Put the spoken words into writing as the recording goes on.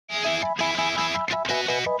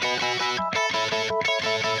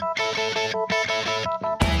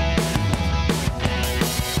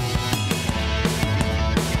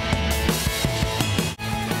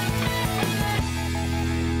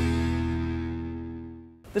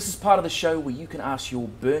This is part of the show where you can ask your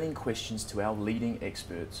burning questions to our leading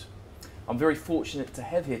experts. I'm very fortunate to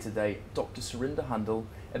have here today Dr. Surinder Handel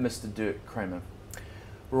and Mr. Dirk Kramer.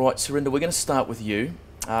 Right, Surinder, we're going to start with you.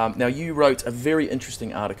 Now, you wrote a very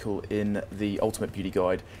interesting article in the Ultimate Beauty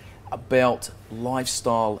Guide about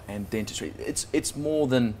lifestyle and dentistry. It's more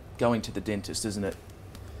than going to the dentist, isn't it?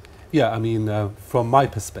 Yeah, I mean, from my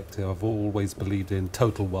perspective, I've always believed in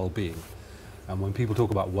total well-being. And when people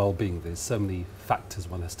talk about well-being, there's so many factors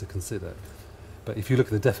one has to consider. But if you look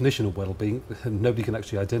at the definition of well-being, nobody can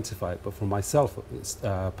actually identify it. But for myself,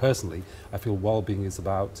 personally, I feel well-being is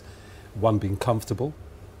about one being comfortable,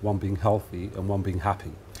 one being healthy, and one being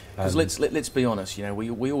happy. Because let's be honest, you know,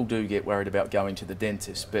 we all do get worried about going to the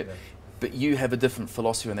dentist, but you have a different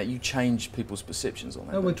philosophy on that. You change people's perceptions on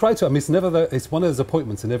that. No, we try to. I mean, it's one of those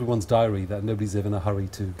appointments in everyone's diary that nobody's ever in a hurry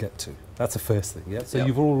to get to. That's the first thing, yeah? So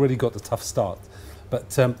you've already got the tough start. But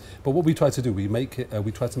what we try to do,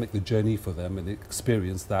 we try to make the journey for them and the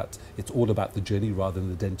experience that it's all about the journey rather than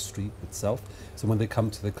the dentistry itself. So when they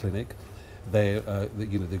come to the clinic, they're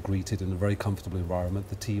greeted in a very comfortable environment.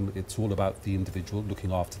 The team, it's all about the individual,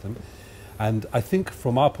 looking after them. And I think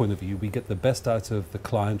from our point of view, we get the best out of the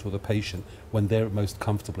client or the patient when they're most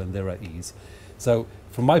comfortable and they're at ease. So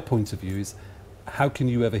from my point of view is, how can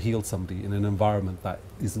you ever heal somebody in an environment that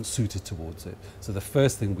isn't suited towards it? So the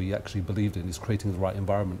first thing we actually believed in is creating the right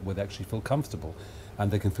environment where they actually feel comfortable and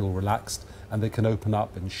they can feel relaxed and they can open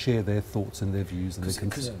up and share their thoughts and their views.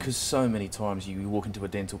 Because so many times you walk into a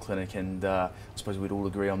dental clinic and I suppose we'd all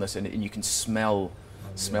agree on this, and you can smell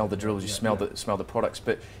the drills, you smell the products.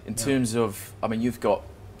 But in terms of, I mean, you've got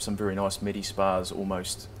some very nice medi spas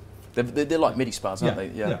almost. They're like medi spas, aren't they?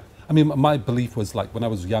 Yeah. I mean, my belief was, like, when I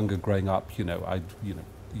was younger, growing up,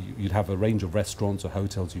 you'd have a range of restaurants or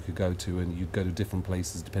hotels you could go to, and you'd go to different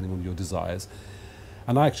places depending on your desires.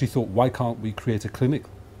 And I actually thought, why can't we create a clinic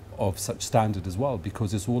of such standard as well?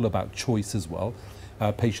 Because it's all about choice as well.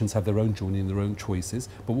 Patients have their own journey and their own choices.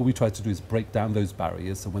 But what we try to do is break down those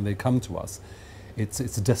barriers, so when they come to us, it's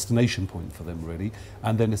a destination point for them, really.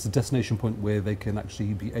 And then it's a destination point where they can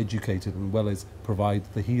actually be educated and well as provide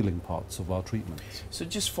the healing parts of our treatments. So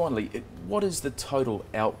just finally, what is the total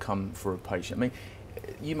outcome for a patient? I mean,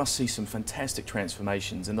 you must see some fantastic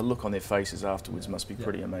transformations, and the look on their faces afterwards must be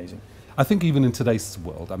pretty amazing. I think even in today's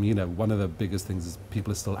world, I mean, one of the biggest things is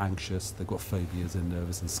people are still anxious, they've got phobias, they're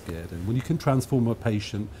nervous and scared. And when you can transform a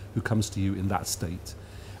patient who comes to you in that state,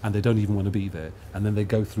 and they don't even want to be there, and then they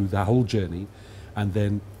go through that whole journey, and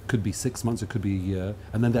then could be 6 months, it could be a year,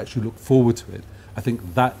 and then they actually look forward to it. I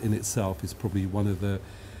think that in itself is probably one of the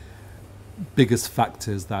biggest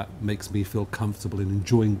factors that makes me feel comfortable in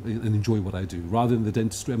enjoy what I do, rather than the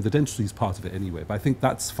dentistry. I mean, the dentistry is part of it anyway, but I think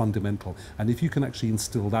that's fundamental. And if you can actually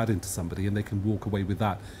instill that into somebody and they can walk away with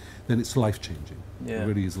that, then it's life-changing. Yeah. It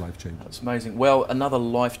really is life-changing. That's amazing. Well, another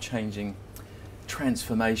life-changing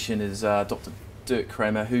transformation is Dr. Dirk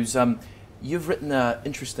Kramer, who's you've written an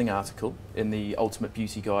interesting article in the Ultimate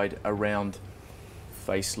Beauty Guide around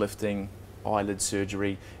facelifting, eyelid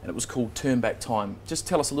surgery, and it was called Turn Back Time. Just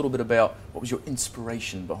tell us a little bit about what was your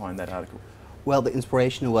inspiration behind that article. Well, the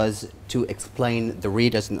inspiration was to explain the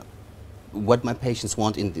readers what my patients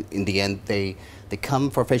want in the end. They come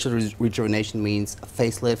for facial rejuvenation, means a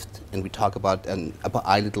facelift, and we talk about an upper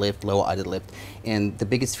eyelid lift, lower eyelid lift, and the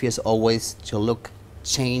biggest fear is always to look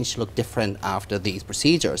different after these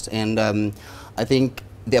procedures. And I think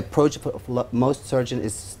the approach of most surgeons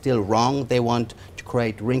is still wrong. They want to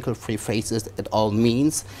create wrinkle-free faces at all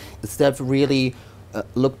means, instead of really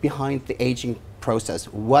look behind the aging process.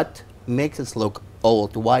 What makes us look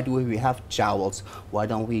old? Why do we have jowls? Why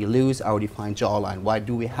don't we lose our defined jawline? Why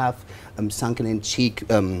do we have sunken-in cheeks?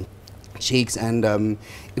 And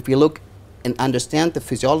if we look and understand the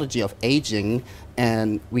physiology of aging,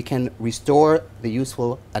 and we can restore the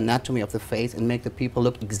useful anatomy of the face and make the people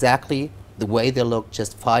look exactly the way they look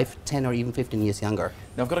just 5, 10, or even 15 years younger.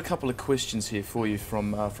 Now, I've got a couple of questions here for you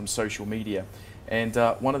from social media, and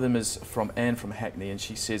one of them is from Anne from Hackney, and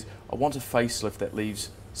she says, I want a facelift that leaves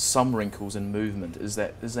some wrinkles and movement. Is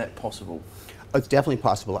that possible? It's definitely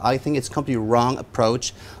possible. I think it's a completely wrong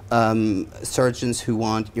approach. Surgeons who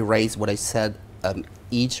want to erase what I said,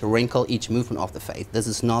 each wrinkle, each movement of the face. This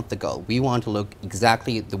is not the goal. We want to look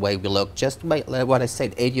exactly the way we look, just like what I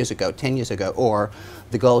said 8 years ago, 10 years ago, or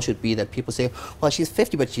the goal should be that people say, well, she's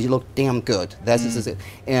 50, but she looked damn good. This is it.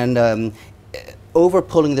 And over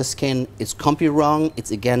pulling the skin is completely wrong.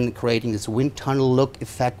 It's again creating this wind tunnel look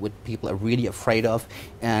effect, which people are really afraid of.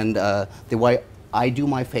 And the way I do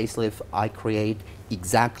my facelift, I create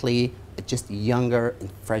exactly just a younger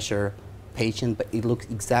and fresher patient, but it looks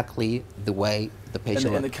exactly the way the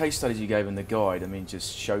patient. And the case studies you gave in the guide, I mean,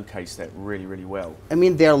 just showcase that really, really well. I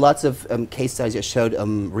mean, there are lots of case studies I showed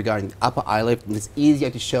regarding upper eyelid, and it's easier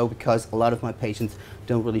to show because a lot of my patients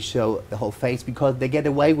don't really show the whole face because they get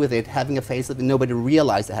away with it, having a facelift, and nobody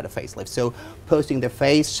realized they had a facelift. So posting their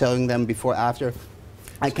face, showing them before, after,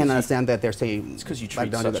 I can understand that they're saying... It's because you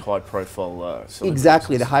treat such high-profile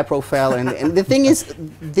exactly, the high profile. And the thing is,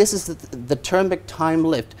 this is the turn back time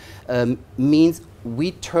lift means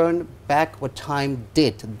we turn back what time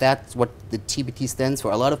did. That's what the TBT stands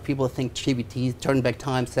for. A lot of people think TBT, turn back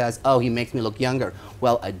time, says, oh, he makes me look younger.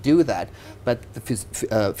 Well, I do that, but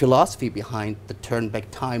the philosophy behind the turn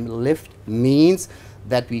back time lift means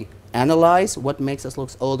that we analyze what makes us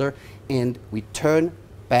look older and we turn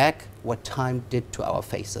back what time did to our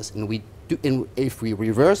faces. And we do, and if we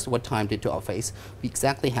reverse what time did to our face, we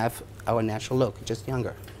exactly have our natural look, just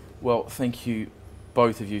younger. Well, thank you,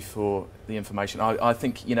 both of you, for the information. I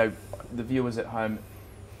think, you know, the viewers at home,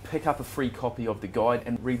 pick up a free copy of the guide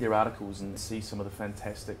and read their articles and see some of the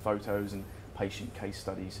fantastic photos and patient case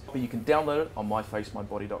studies. But you can download it on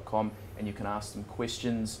myfacemybody.com and you can ask them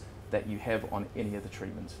questions that you have on any of the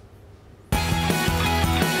treatments.